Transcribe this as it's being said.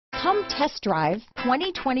Come test drive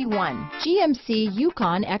 2021 GMC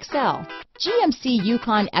Yukon XL. GMC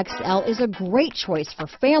Yukon XL is a great choice for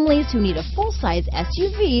families who need a full-size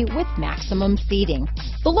SUV with maximum seating.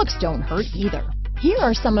 The looks don't hurt either. Here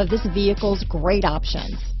are some of this vehicle's great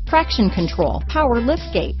options: traction control, power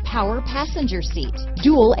liftgate, power passenger seat,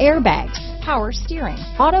 dual airbags, power steering,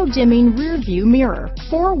 auto-dimming rear view mirror,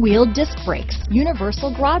 four-wheel disc brakes,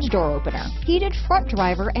 universal garage door opener, heated front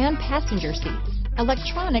driver and passenger seats,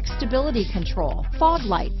 electronic stability control, fog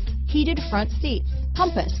lights, heated front seats,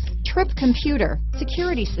 compass, trip computer,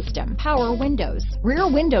 security system, power windows, rear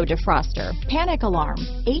window defroster, panic alarm,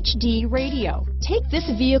 HD radio. Take this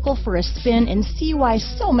vehicle for a spin and see why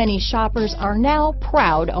so many shoppers are now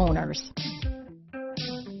proud owners.